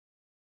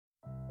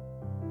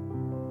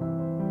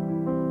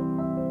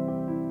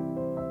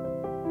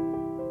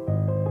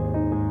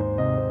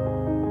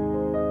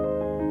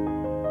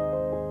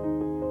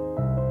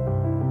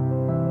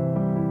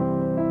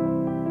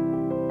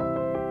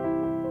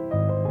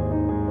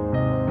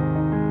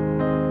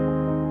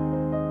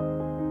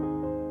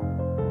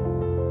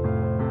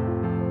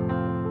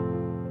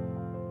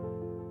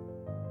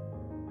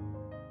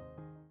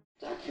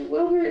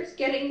It's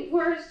getting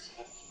worse.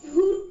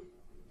 Who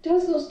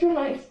does those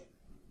drawings?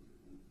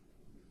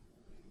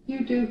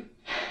 You do.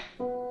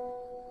 Well,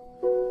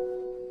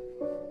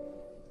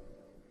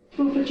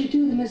 but you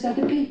do them as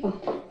other people.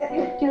 Do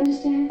you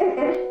understand?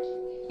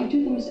 You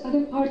do them as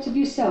other parts of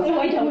yourself.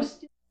 No, I don't.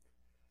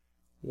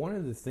 One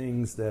of the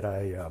things that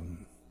I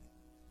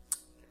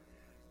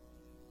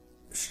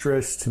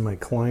stress to my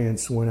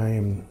clients when I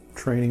am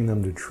training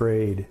them to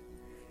trade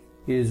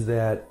is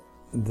that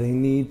they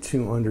need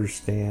to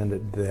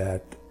understand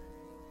that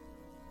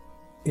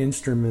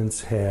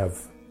instruments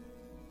have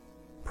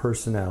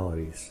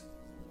personalities.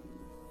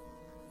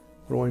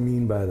 What do I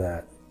mean by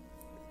that?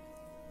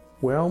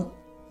 Well,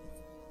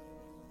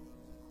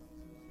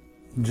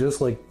 just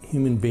like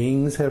human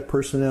beings have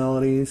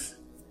personalities,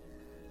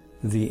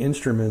 the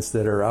instruments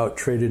that are out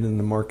traded in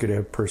the market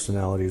have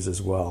personalities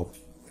as well.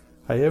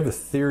 I have a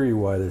theory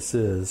why this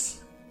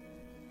is,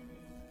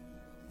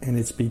 and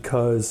it's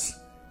because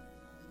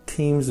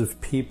teams of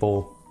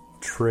people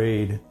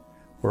trade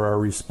or are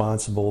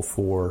responsible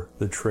for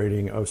the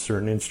trading of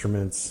certain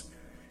instruments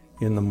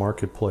in the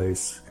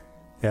marketplace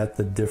at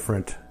the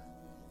different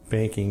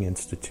banking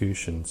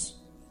institutions.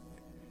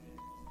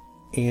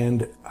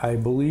 And I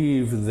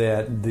believe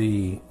that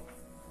the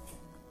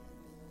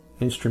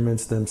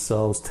instruments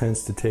themselves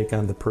tends to take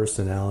on the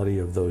personality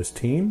of those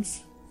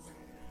teams.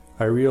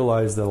 I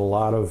realize that a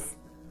lot of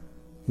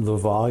the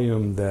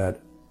volume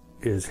that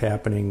is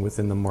happening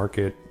within the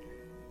market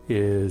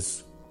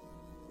is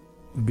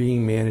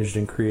being managed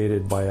and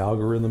created by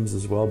algorithms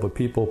as well, but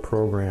people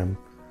program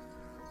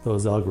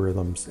those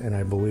algorithms, and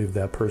I believe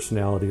that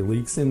personality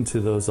leaks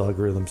into those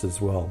algorithms as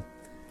well.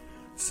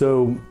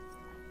 So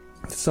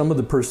some of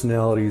the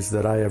personalities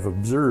that I have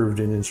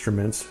observed in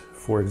instruments,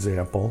 for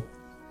example,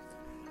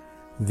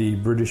 the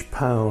British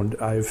pound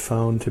I've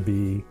found to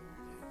be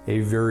a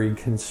very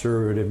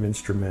conservative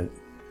instrument.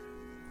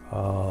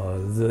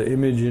 The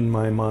image in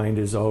my mind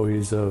is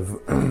always of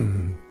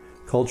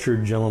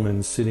cultured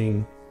gentlemen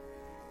sitting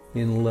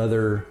in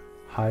leather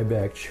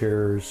high-back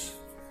chairs,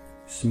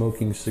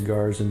 smoking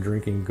cigars and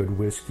drinking good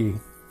whiskey.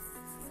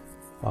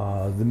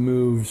 The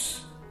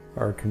moves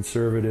are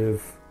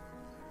conservative,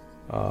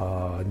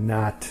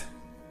 not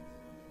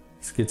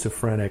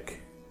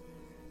schizophrenic,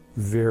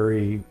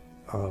 very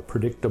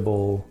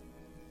predictable,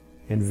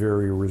 and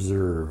very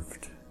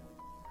reserved.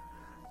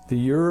 The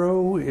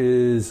euro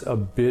is a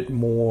bit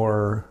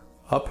more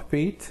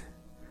upbeat.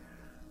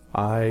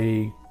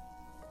 I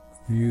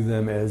view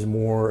them as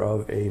more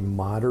of a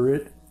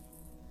moderate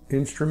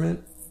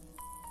instrument.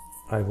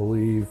 I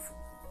believe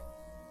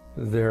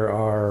there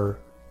are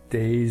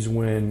days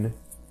when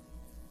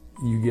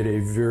you get a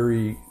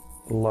very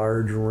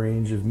large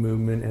range of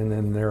movement, and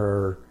then there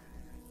are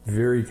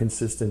very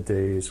consistent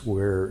days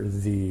where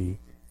the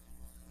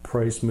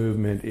price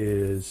movement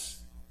is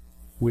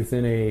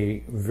within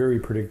a very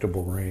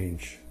predictable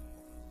range.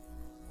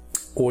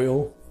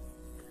 Oil,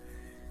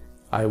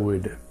 I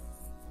would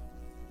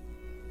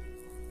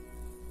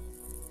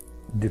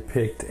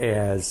depict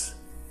as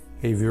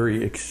a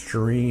very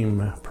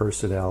extreme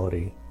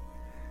personality.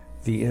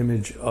 The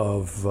image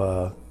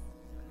of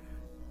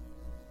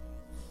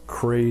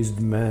crazed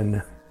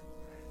men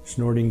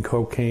snorting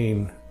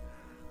cocaine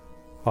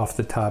off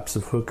the tops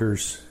of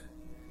hookers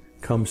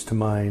comes to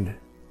mind.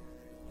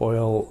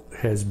 Oil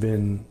has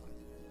been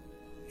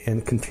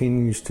and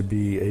continues to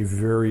be a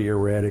very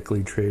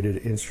erratically traded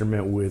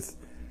instrument with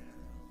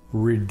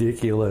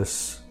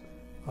ridiculous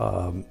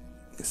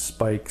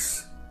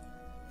spikes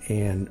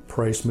and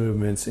price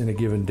movements in a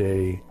given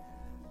day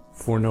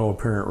for no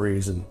apparent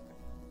reason.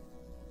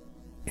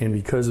 And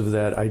because of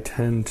that, I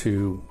tend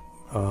to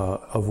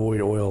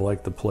avoid oil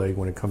like the plague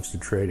when it comes to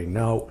trading.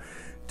 Now,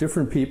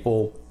 different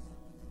people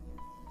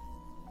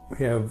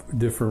have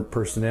different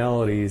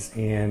personalities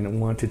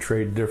and want to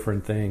trade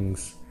different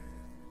things.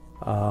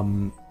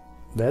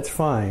 That's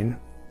fine.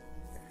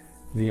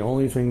 The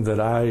only thing that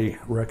I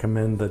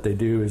recommend that they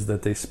do is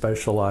that they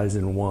specialize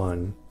in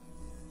one.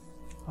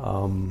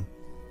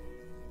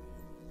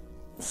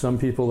 Some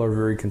people are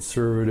very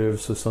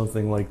conservative, so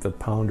something like the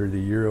pound or the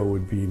euro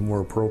would be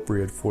more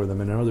appropriate for them,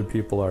 and other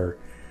people are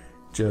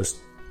just,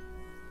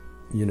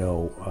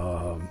 adrenaline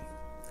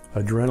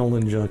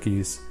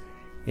junkies,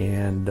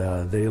 and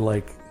they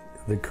like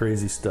the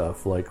crazy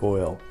stuff like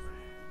oil.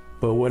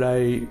 But what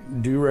I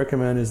do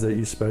recommend is that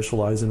you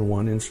specialize in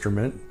one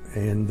instrument,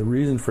 and the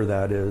reason for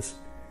that is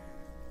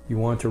you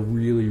want to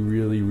really,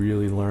 really,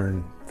 really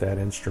learn that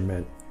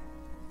instrument.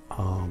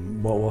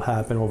 What will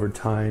happen over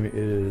time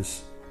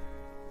is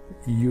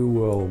you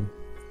will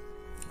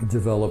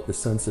develop a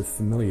sense of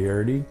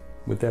familiarity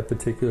with that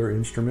particular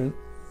instrument,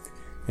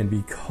 and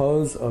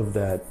because of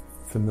that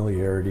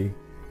familiarity,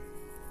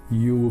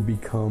 you will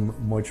become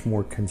much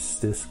more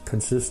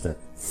consistent.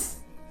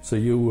 So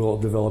you will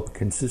develop a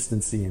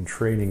consistency in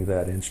trading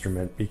that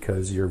instrument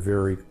because you're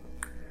very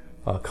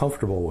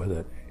comfortable with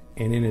it.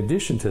 And in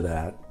addition to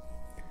that,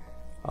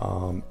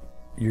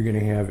 you're going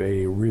to have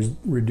a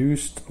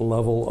reduced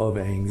level of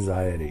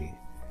anxiety.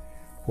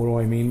 What do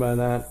I mean by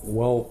that?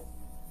 Well,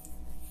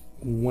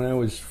 when I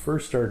was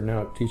first starting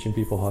out teaching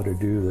people how to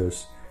do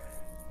this,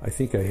 I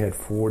think I had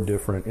 4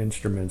 different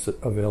instruments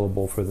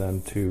available for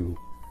them to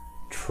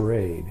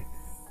trade.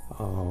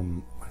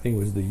 I think it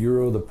was the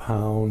euro, the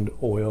pound,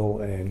 oil,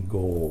 and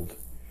gold.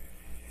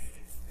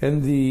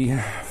 And the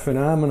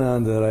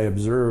phenomenon that I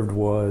observed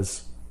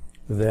was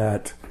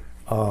that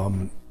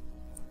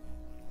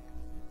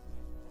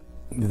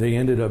they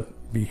ended up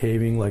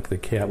behaving like the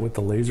cat with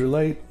the laser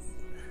light.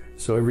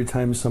 So every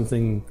time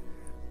something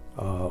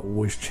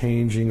was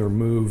changing or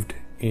moved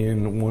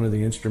in one of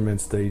the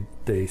instruments,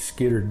 they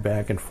skittered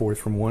back and forth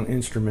from one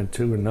instrument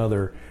to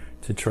another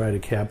to try to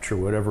capture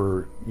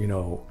whatever,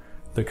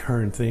 the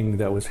current thing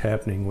that was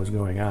happening was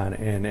going on,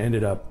 and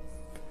ended up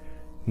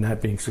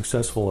not being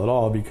successful at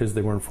all because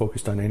they weren't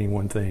focused on any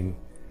one thing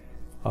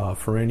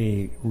for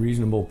any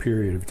reasonable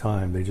period of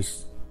time. They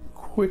just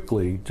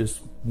quickly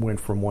just went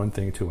from one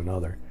thing to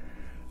another.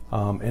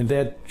 And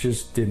that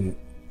just didn't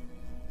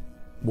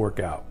work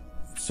out.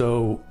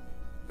 So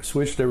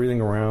switched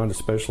everything around to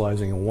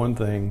specializing in one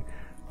thing.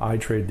 I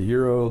trade the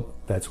euro.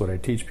 That's what I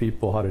teach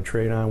people how to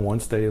trade on.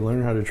 Once they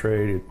learn how to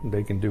trade,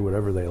 they can do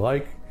whatever they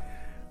like.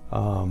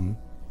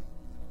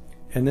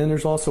 And then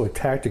there's also a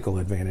tactical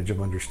advantage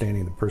of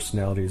understanding the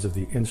personalities of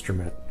the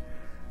instrument.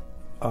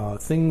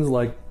 Things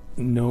like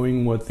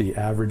knowing what the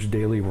average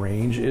daily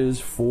range is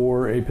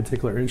for a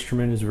particular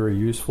instrument is very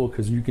useful,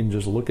 because you can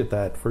just look at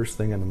that first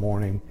thing in the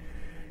morning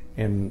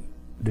and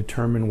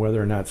determine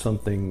whether or not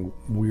something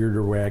weird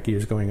or wacky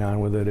is going on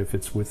with it. If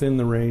it's within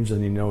the range,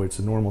 then you know it's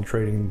a normal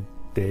trading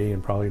day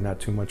and probably not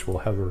too much will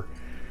ever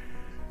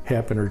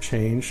happen or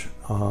change.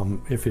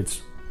 If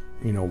it's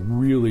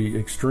really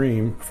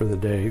extreme for the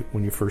day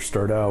when you first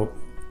start out,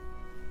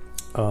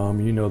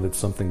 you know that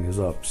something is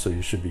up, so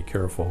you should be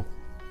careful.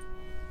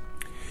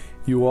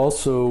 You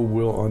also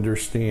will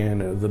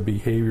understand the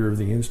behavior of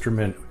the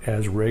instrument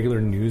as regular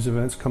news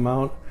events come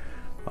out.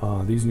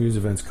 These news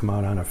events come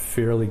out on a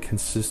fairly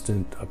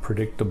consistent,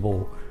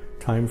 predictable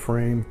time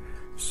frame.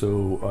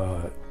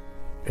 So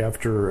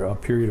after a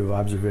period of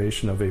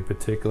observation of a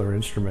particular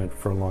instrument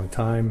for a long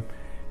time,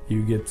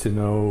 you get to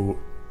know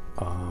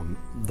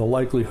the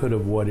likelihood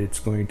of what it's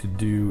going to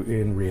do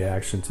in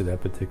reaction to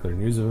that particular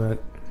news event,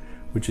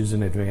 which is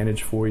an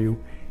advantage for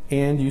you.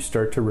 And you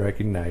start to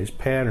recognize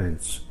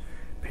patterns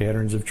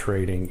of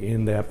trading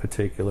in that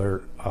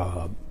particular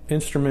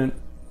instrument.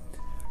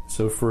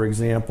 So for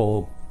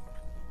example,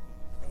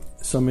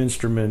 some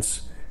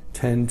instruments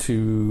tend to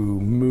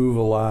move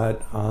a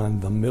lot on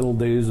the middle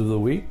days of the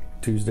week,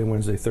 Tuesday,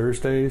 Wednesday,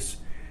 Thursdays,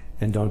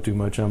 and don't do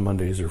much on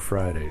Mondays or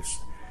Fridays.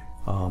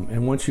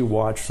 And once you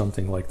watch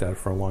something like that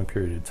for a long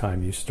period of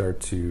time, you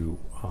start to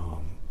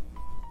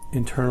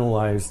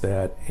internalize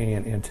that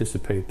and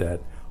anticipate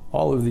that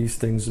all of these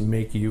things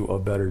make you a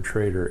better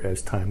trader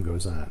as time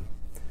goes on.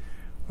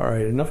 All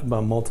right, enough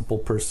about multiple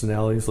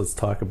personalities. Let's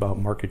talk about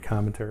market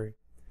commentary.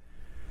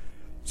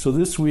 So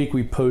this week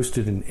we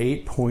posted an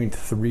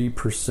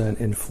 8.3%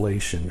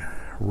 inflation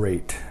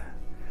rate.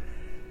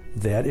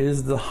 That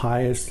is the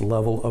highest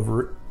level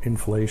of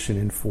inflation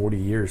in 40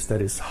 years.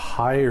 That is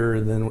higher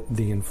than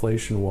the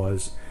inflation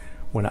was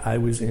when I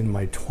was in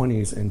my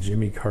 20s and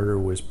Jimmy Carter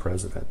was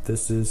president.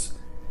 This is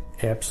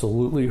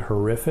absolutely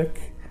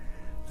horrific.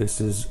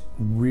 This is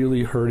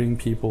really hurting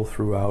people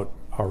throughout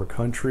our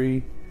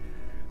country.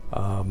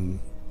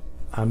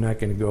 I'm not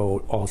going to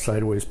go all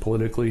sideways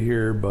politically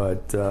here,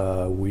 but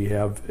we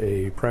have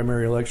a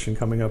primary election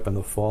coming up in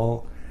the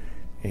fall,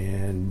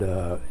 and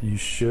you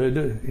should,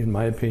 in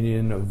my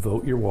opinion,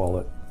 vote your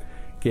wallet.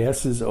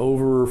 Gas is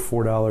over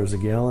 $4 a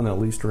gallon, at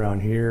least around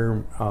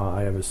here.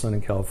 I have a son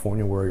in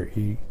California where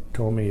he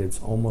told me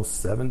it's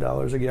almost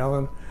 $7 a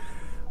gallon,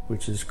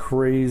 which is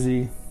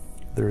crazy.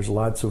 There's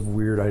lots of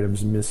weird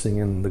items missing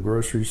in the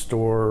grocery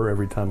store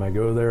every time I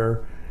go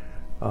there.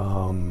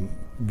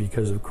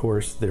 Because of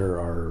course there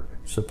are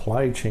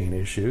supply chain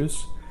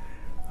issues.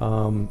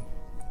 And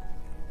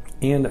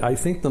I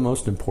think the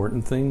most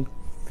important thing,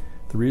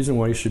 the reason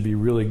why you should be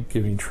really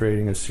giving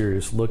trading a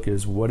serious look,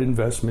 is what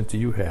investment do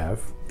you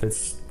have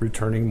that's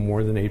returning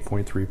more than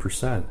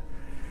 8.3%?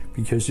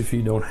 Because if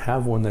you don't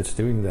have one that's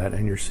doing that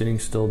and you're sitting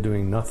still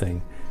doing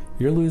nothing,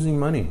 you're losing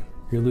money.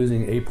 You're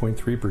losing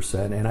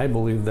 8.3%, and I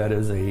believe that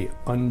is a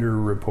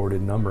underreported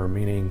number,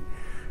 meaning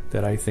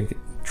that I think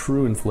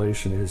true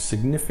inflation is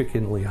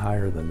significantly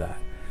higher than that.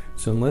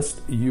 So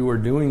unless you are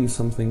doing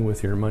something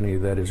with your money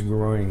that is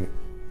growing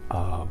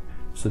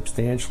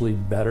substantially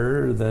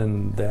better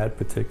than that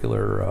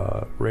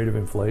particular rate of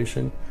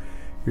inflation,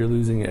 you're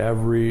losing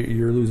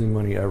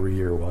money every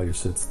year while you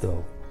sit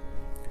still.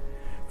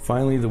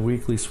 Finally, the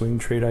weekly swing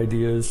trade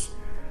ideas.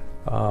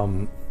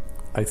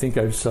 I think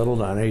I've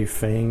settled on a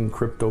FANG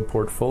crypto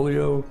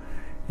portfolio,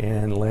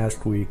 and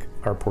last week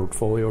our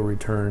portfolio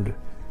returned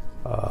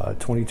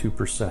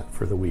 22%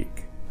 for the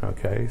week.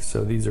 Okay,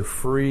 so these are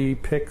free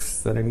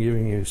picks that I'm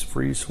giving you,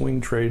 free swing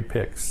trade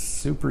picks.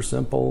 Super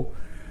simple.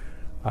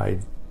 I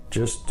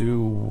just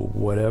do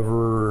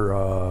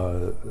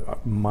whatever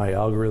my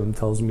algorithm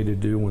tells me to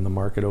do when the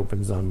market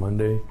opens on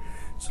Monday.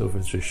 So if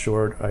it's a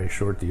short, I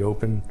short the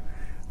open.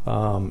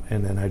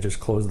 And then I just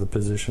closed the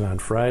position on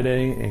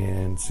Friday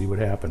and see what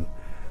happened.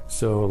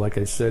 So like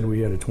I said,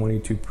 we had a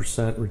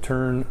 22%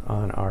 return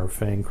on our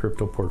FANG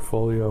crypto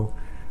portfolio.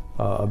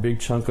 A big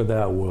chunk of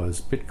that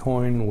was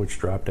Bitcoin, which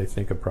dropped, I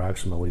think,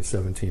 approximately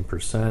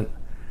 17%.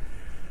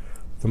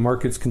 The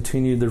markets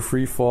continued their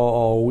free fall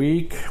all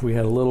week. We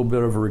had a little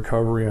bit of a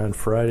recovery on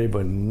Friday,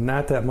 but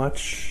not that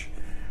much.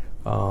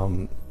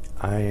 I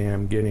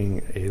am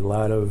getting a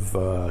lot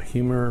of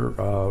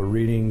humor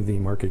reading the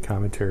market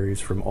commentaries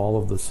from all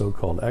of the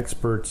so-called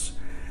experts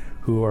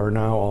who are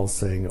now all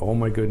saying, oh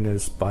my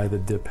goodness, buy the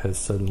dip has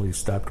suddenly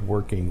stopped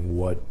working.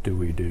 What do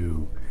we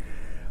do?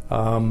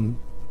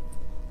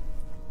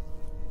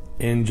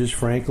 And just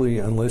frankly,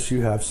 unless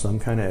you have some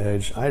kind of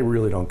edge, I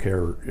really don't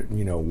care,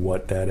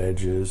 what that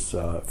edge is.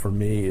 For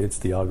me, it's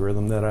the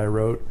algorithm that I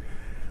wrote.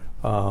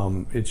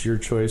 It's your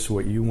choice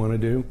what you want to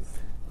do.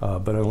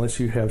 But unless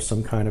you have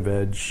some kind of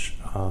edge,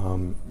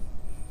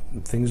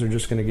 things are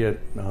just going to get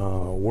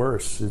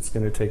worse. It's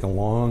going to take a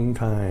long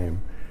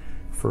time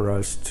for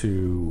us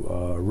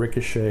to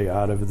ricochet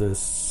out of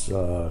this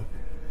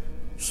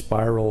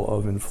spiral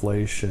of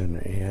inflation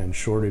and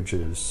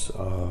shortages.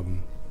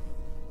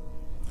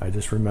 I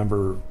just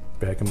remember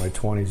back in my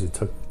 20s, it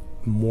took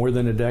more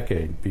than a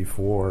decade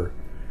before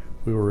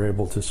we were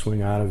able to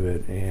swing out of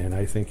it, and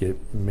I think it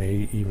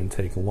may even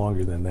take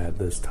longer than that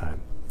this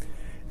time.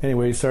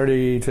 Anyway,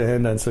 sorry to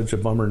end on such a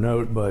bummer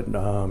note, but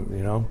I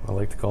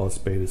like to call a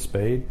spade a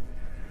spade.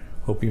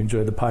 Hope you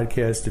enjoyed the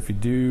podcast. If you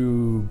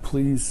do,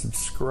 please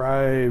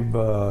subscribe.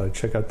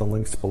 Check out the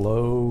links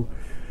below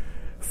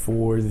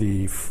for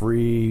the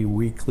free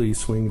weekly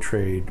swing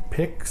trade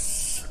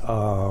picks.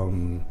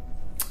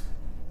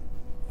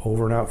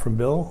 Over and out from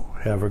Bill.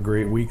 Have a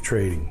great week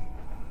trading.